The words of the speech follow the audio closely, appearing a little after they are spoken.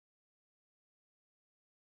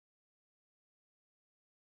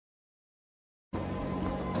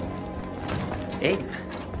Aiden,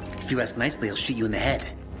 if you ask nicely, I'll shoot you in the head.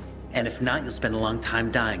 And if not, you'll spend a long time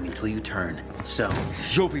dying until you turn. So...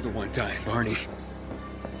 You'll be the one dying, Barney.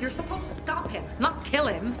 You're supposed to stop him, not kill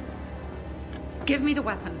him. Give me the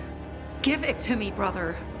weapon. Give it to me,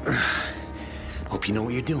 brother. Hope you know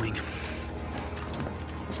what you're doing.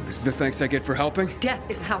 So this is the thanks I get for helping? Death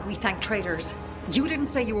is how we thank traitors. You didn't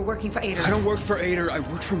say you were working for Aitor. I don't work for Aitor, I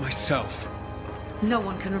work for myself. No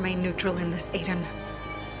one can remain neutral in this, Aiden.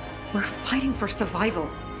 We're fighting for survival.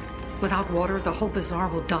 Without water, the whole Bazaar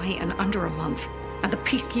will die in under a month. And the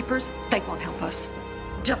Peacekeepers, they won't help us.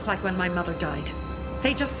 Just like when my mother died.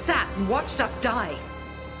 They just sat and watched us die.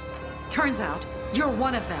 Turns out, you're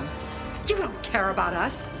one of them. You don't care about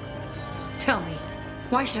us. Tell me,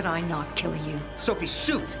 why should I not kill you? Sophie,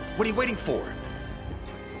 shoot! What are you waiting for?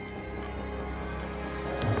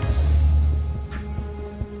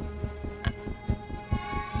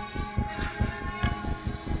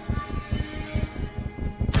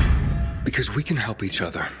 Because we can help each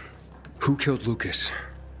other. Who killed Lucas?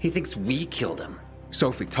 He thinks we killed him.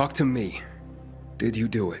 Sophie, talk to me. Did you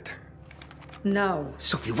do it? No.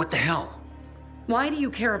 Sophie, what the hell? Why do you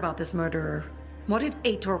care about this murderer? What did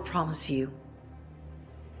Aitor promise you?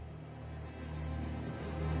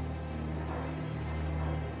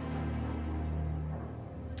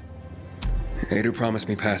 Aitor promised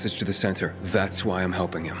me passage to the center. That's why I'm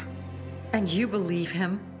helping him. And you believe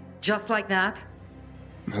him? Just like that?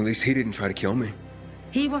 At least he didn't try to kill me.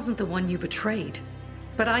 He wasn't the one you betrayed.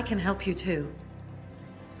 But I can help you too.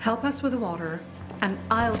 Help us with the water, and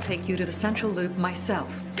I'll take you to the central loop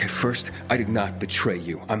myself. Okay, first, I did not betray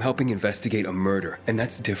you. I'm helping investigate a murder, and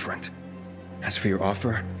that's different. As for your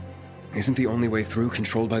offer, isn't the only way through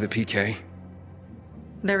controlled by the PK?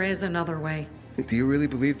 There is another way. Do you really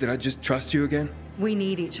believe that I'd just trust you again? We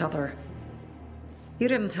need each other. You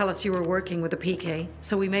didn't tell us you were working with the PK,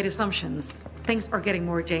 so we made assumptions. Things are getting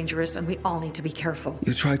more dangerous, and we all need to be careful.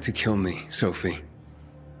 You tried to kill me, Sophie.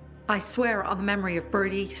 I swear on the memory of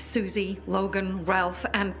Birdie, Susie, Logan, Ralph,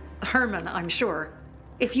 and Herman, I'm sure.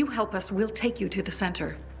 If you help us, we'll take you to the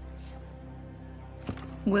center.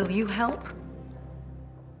 Will you help?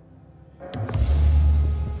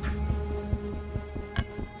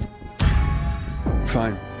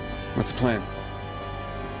 Fine. What's the plan?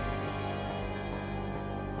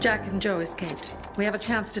 Jack and Joe escaped. We have a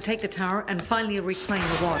chance to take the tower and finally reclaim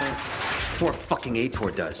the water. Before fucking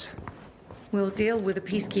Aitor does. We'll deal with the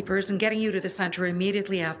Peacekeepers and getting you to the center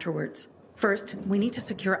immediately afterwards. First, we need to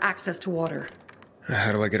secure access to water.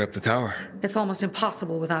 How do I get up the tower? It's almost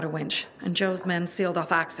impossible without a winch, and Joe's men sealed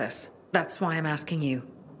off access. That's why I'm asking you.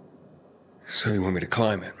 So you want me to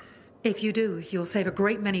climb it? If you do, you'll save a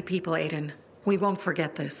great many people, Aiden. We won't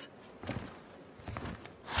forget this.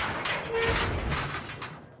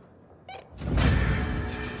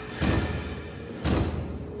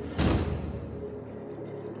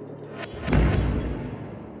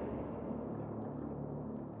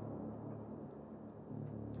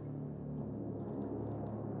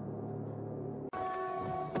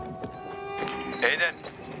 Aiden,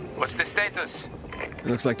 what's the status? It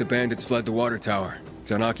looks like the bandits fled the water tower.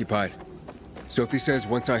 It's unoccupied. Sophie says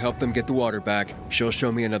once I help them get the water back, she'll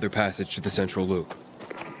show me another passage to the central loop.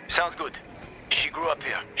 Sounds good. She grew up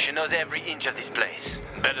here. She knows every inch of this place.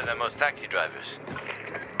 Better than most taxi drivers.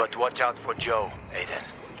 But watch out for Joe, Aiden.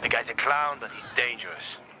 The guy's a clown, but he's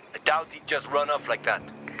dangerous. I doubt he'd just run off like that.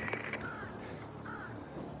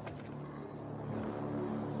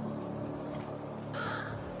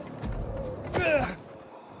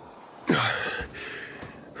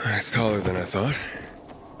 It's taller than I thought.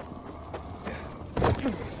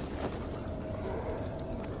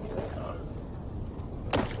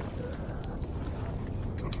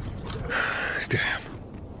 Damn.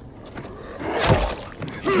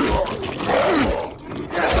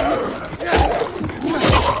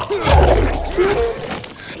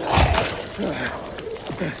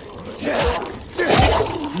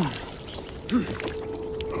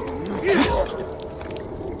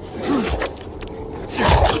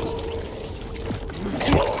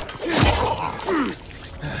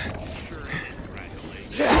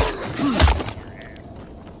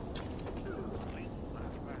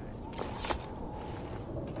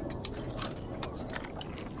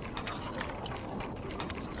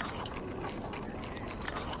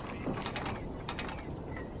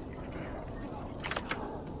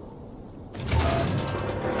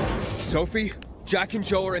 Sophie, Jack and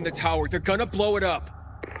Joe are in the tower. They're gonna blow it up.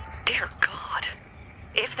 Dear God.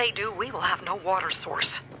 If they do, we will have no water source.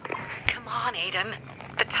 Come on, Aiden.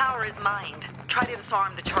 The tower is mined. Try to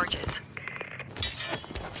disarm the charges.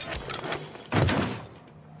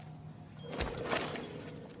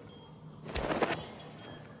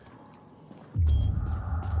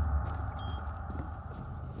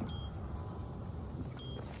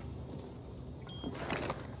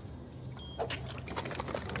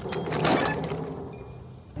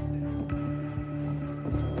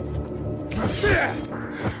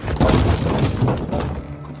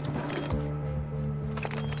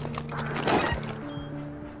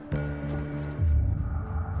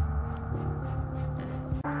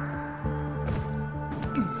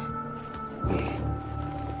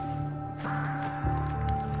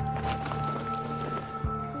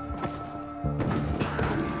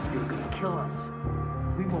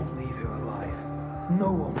 us. We won't leave here alive.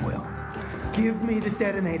 No one will. Give me the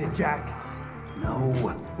detonator, Jack. No,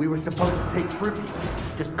 we were supposed to take tribute.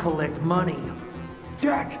 Just collect money.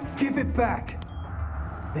 Jack, give it back.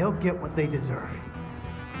 They'll get what they deserve.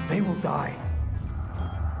 They will die.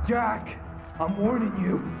 Jack, I'm warning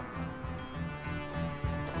you.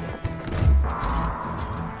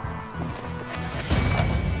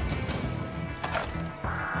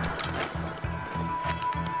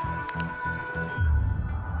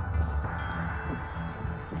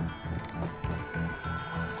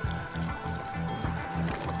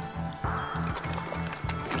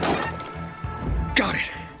 Got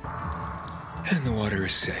it. And the water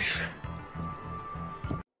is safe.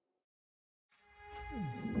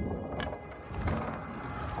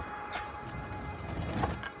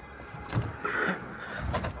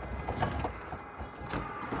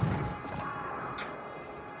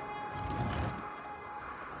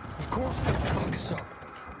 Of course they'll fuck us up.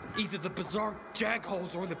 Either the Bazaar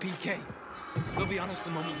jagholes or the PK. They'll be on us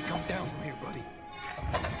the moment we come down from here, buddy.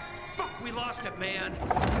 Fuck, we lost it, man.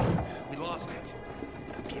 We lost it.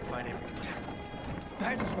 Can't fight everyone.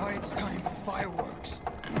 That's why it's time for fireworks.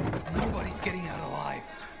 Nobody's getting out alive.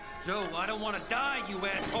 Joe, I don't want to die, you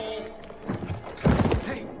asshole.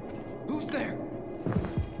 Hey, who's there?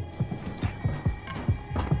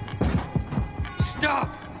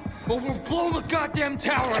 Stop! Or we'll blow the goddamn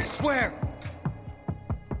tower, I swear!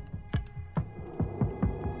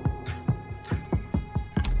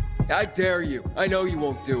 I dare you. I know you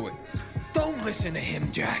won't do it. Don't listen to him,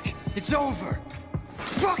 Jack. It's over.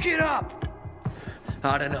 Fuck it up!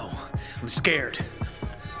 I don't know. I'm scared.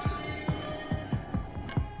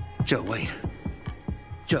 Joe, wait.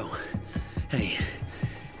 Joe, hey,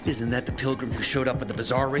 isn't that the pilgrim who showed up at the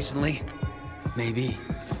Bazaar recently? Maybe.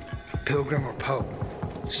 Pilgrim or Pope.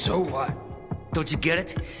 So what? Don't you get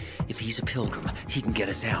it? If he's a pilgrim, he can get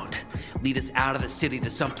us out. Lead us out of the city to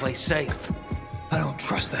someplace safe. I don't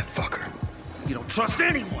trust that fucker. You don't trust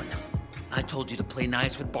anyone. I told you to play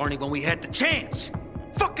nice with Barney when we had the chance.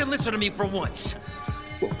 Fucking listen to me for once.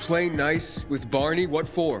 Well, play nice with Barney? What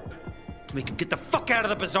for? To make him get the fuck out of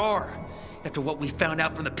the Bazaar. After what we found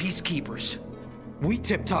out from the Peacekeepers. We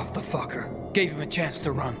tipped off the fucker. Gave him a chance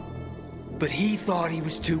to run. But he thought he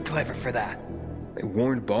was too clever for that. They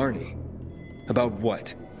warned Barney. About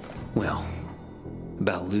what? Well,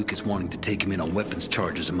 about Lucas wanting to take him in on weapons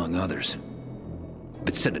charges, among others.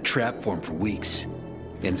 But set a trap for him for weeks.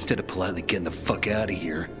 And instead of politely getting the fuck out of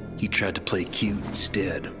here, he tried to play cute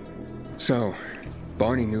instead. So,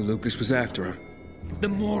 Barney knew Lucas was after him. The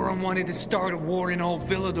moron wanted to start a war in old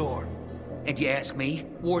Villador. And you ask me,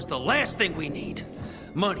 war's the last thing we need.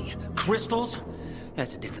 Money, crystals,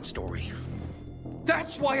 that's a different story.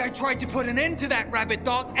 That's why I tried to put an end to that rabbit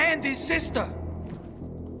dog and his sister.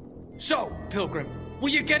 So, Pilgrim, will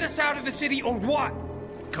you get us out of the city or what?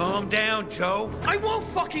 Calm down, Joe. I won't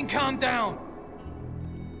fucking calm down!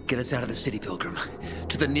 Get us out of the city, Pilgrim,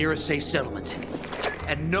 to the nearest safe settlement.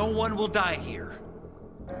 And no one will die here.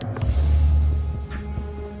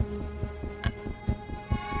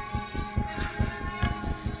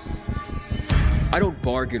 I don't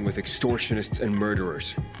bargain with extortionists and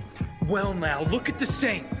murderers. Well now, look at the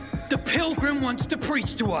saint. The Pilgrim wants to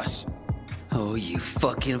preach to us. Oh, you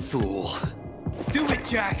fucking fool. Do it,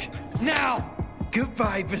 Jack. Now!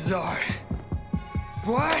 Goodbye, Bazaar.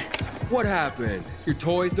 What? What happened? Your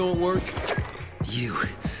toys don't work? You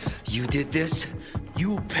did this?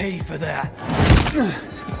 You'll pay for that.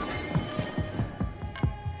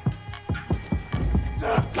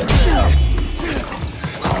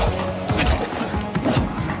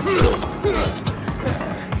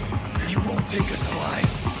 You won't take us alive.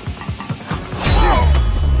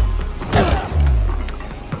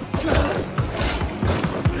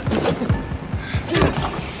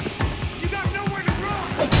 You got nowhere to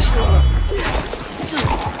run!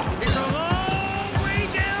 It's a long way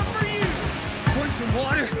down for you! Want some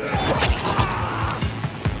water?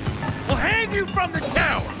 We'll hang you from the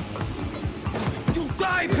tower! You'll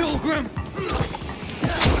die, Pilgrim!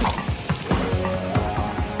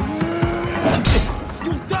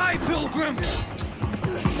 You'll die, Pilgrim!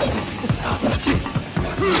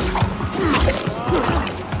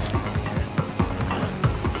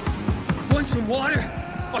 Want some water?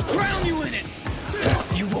 I'll drown you in it!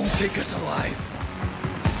 You won't take us alive.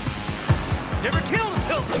 Never killed a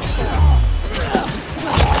pilgrim!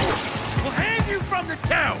 We'll hang you from this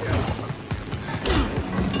tower!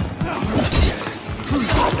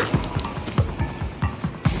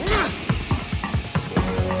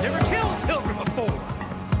 Never killed a pilgrim before!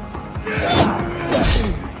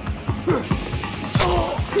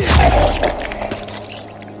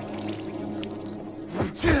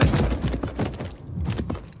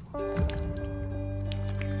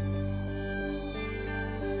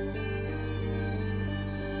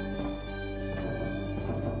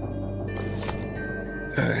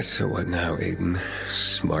 So what now, Aiden?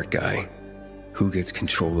 Smart guy. Who gets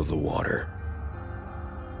control of the water?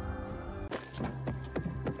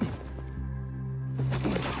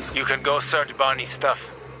 You can go search Barney's stuff.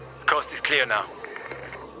 Coast is clear now.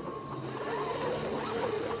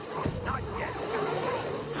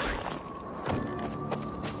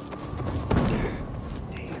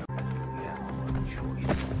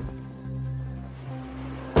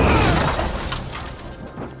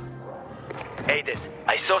 Aiden,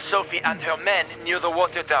 I saw Sophie and her men near the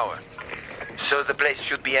water tower. So the place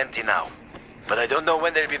should be empty now. But I don't know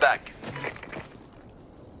when they'll be back.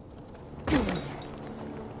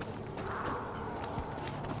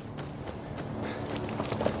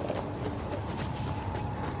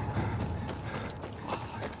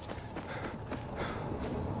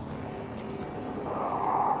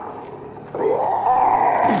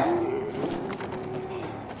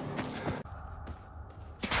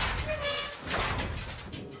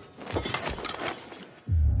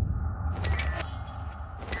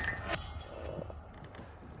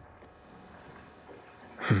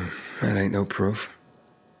 That ain't no proof.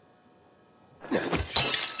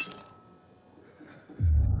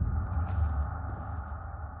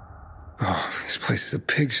 Oh, this place is a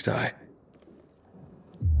pigsty.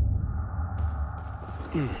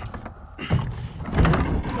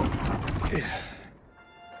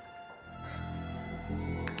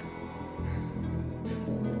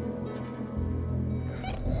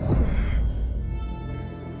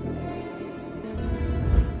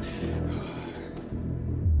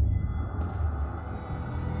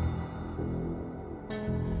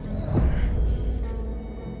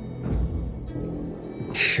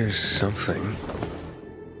 Here's something.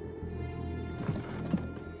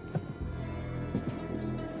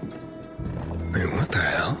 Wait, what the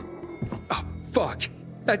hell? Oh, fuck!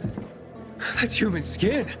 That's human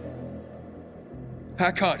skin!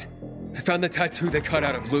 Hackard! I found the tattoo they cut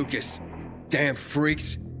out of Lucas. Damn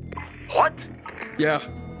freaks. What? Yeah.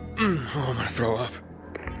 Oh, I'm gonna throw up.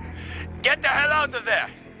 Get the hell out of there!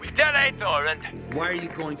 We tell Aitor and... Why are you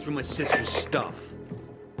going through my sister's stuff?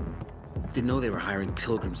 Didn't know they were hiring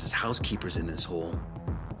pilgrims as housekeepers in this hole.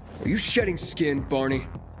 Are you shedding skin, Barney?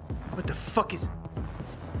 What the fuck is...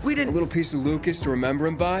 We didn't... A little piece of Lucas to remember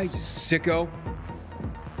him by, you sicko?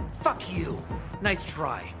 Fuck you. Nice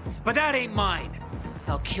try. But that ain't mine.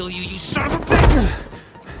 I'll kill you, you son of a bitch!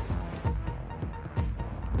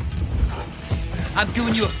 I'm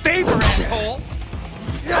doing you a favor, asshole!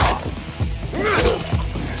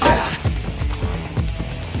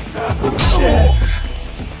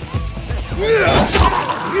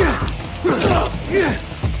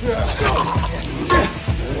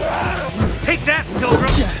 Take that, pilgrim!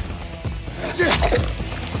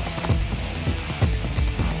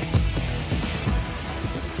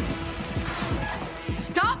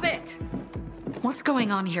 Stop it! What's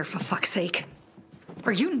going on here, for fuck's sake?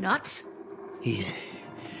 Are you nuts? He's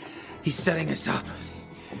setting us up.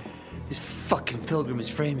 This fucking pilgrim is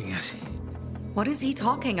framing us. What is he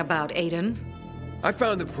talking about, Aiden? I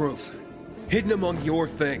found the proof. Hidden among your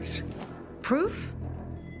things. Proof?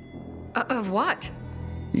 Of what?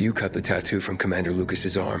 You cut the tattoo from Commander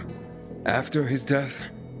Lucas's arm. After his death?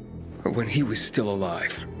 Or when he was still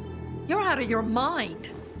alive? You're out of your mind.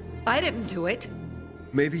 I didn't do it.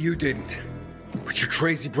 Maybe you didn't. But your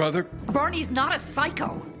crazy brother? Barney's not a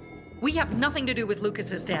psycho. We have nothing to do with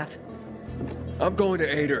Lucas's death. I'm going to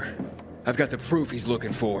Aitor. I've got the proof he's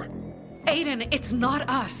looking for. Aiden, it's not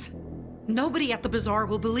us. Nobody at the Bazaar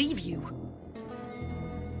will believe you.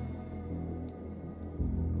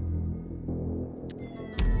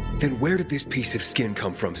 Then where did this piece of skin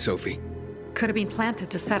come from, Sophie? Could have been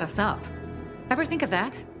planted to set us up. Ever think of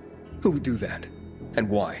that? Who would do that? And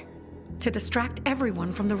why? To distract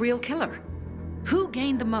everyone from the real killer. Who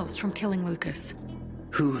gained the most from killing Lucas?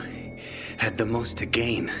 Who had the most to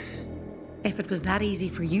gain? If it was that easy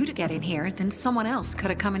for you to get in here, then someone else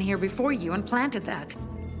could have come in here before you and planted that.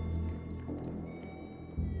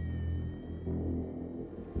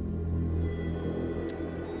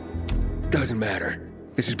 Doesn't matter.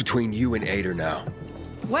 This is between you and Aitor now.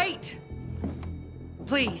 Wait!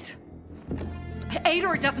 Please.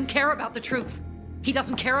 Aitor doesn't care about the truth. He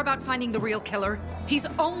doesn't care about finding the real killer. He's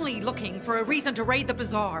only looking for a reason to raid the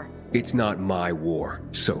Bazaar. It's not my war,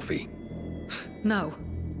 Sophie. No.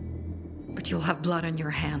 But you'll have blood on your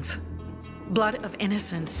hands. Blood of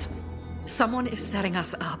innocence. Someone is setting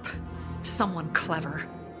us up. Someone clever.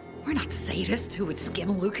 We're not sadists who would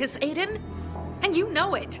skin Lucas, Aiden. And you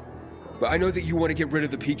know it. But I know that you want to get rid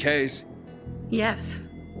of the PKs. Yes.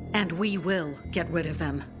 And we will get rid of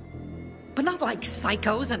them. But not like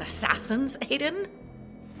psychos and assassins, Aiden.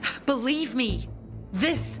 Believe me,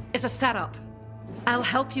 This is a setup. I'll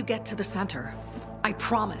help you get to the center. I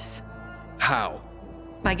promise. How?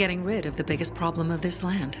 By getting rid of the biggest problem of this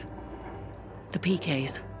land. The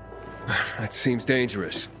PKs. That seems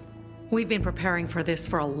dangerous. We've been preparing for this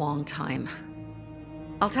for a long time.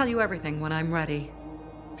 I'll tell you everything when I'm ready.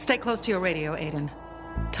 Stay close to your radio, Aiden.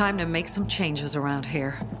 Time to make some changes around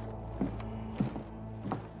here.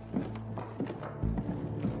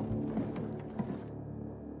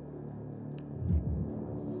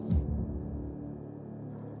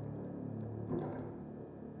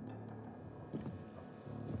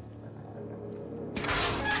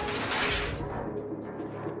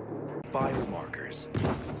 Biomarkers.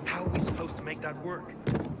 How are we supposed to make that work?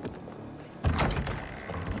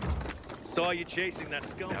 Saw you chasing that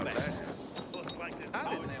scumbag. Looks like there's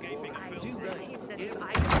no escaping a filter.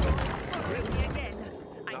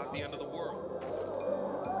 Not the end of the world.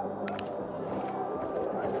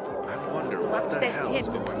 I wonder what the hell is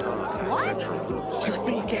going on in the central loop. You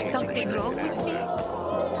think there's something wrong with me?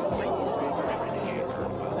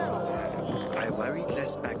 I worried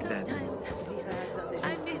less back then.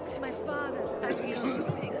 I miss my father.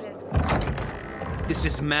 This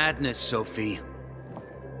is madness, Sophie.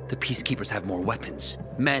 The Peacekeepers have more weapons.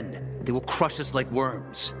 Men. They will crush us like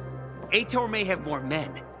worms. Aitor may have more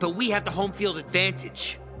men, but we have the home field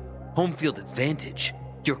advantage. Home field advantage?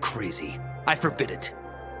 You're crazy. I forbid it.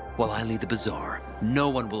 While I lead the Bazaar, no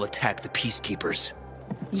one will attack the Peacekeepers.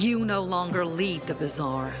 You no longer lead the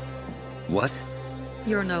Bazaar. What?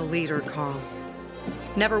 You're no leader, Carl.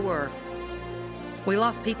 Never were. We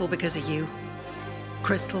lost people because of you.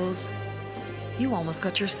 Crystals. You almost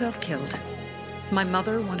got yourself killed. My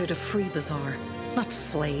mother wanted a free Bazaar, not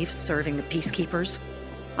slaves serving the Peacekeepers.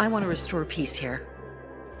 I want to restore peace here.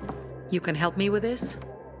 You can help me with this,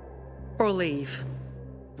 or leave.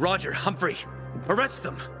 Roger, Humphrey, arrest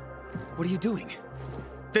them! What are you doing?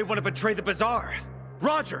 They want to betray the Bazaar!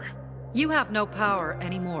 Roger! You have no power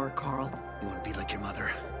anymore, Carl. You want to be like your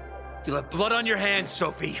mother? You'll have blood on your hands,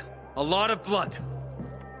 Sophie. A lot of blood.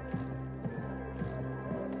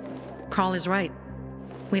 Carl is right.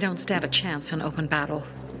 We don't stand a chance in open battle.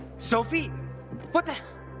 Sophie? What the?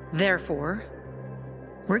 Therefore,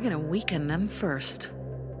 we're gonna weaken them first.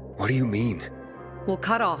 What do you mean? We'll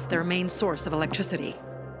cut off their main source of electricity.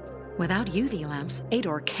 Without UV lamps,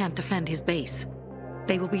 Aitor can't defend his base.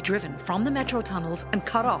 They will be driven from the metro tunnels and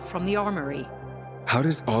cut off from the armory. How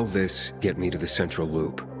does all this get me to the central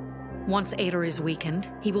loop? Once Aitor is weakened,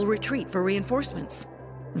 he will retreat for reinforcements.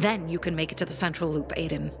 Then you can make it to the central loop,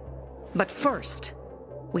 Aiden. But first,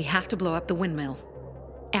 we have to blow up the windmill.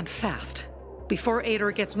 And fast. Before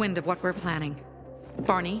Aitor gets wind of what we're planning.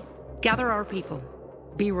 Barney, gather our people.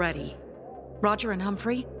 Be ready. Roger and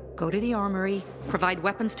Humphrey, go to the armory, provide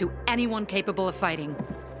weapons to anyone capable of fighting.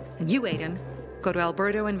 And you, Aiden, go to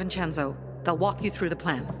Alberto and Vincenzo. They'll walk you through the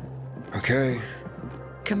plan. Okay.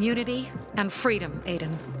 Community and freedom,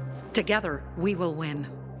 Aiden. Together, we will win.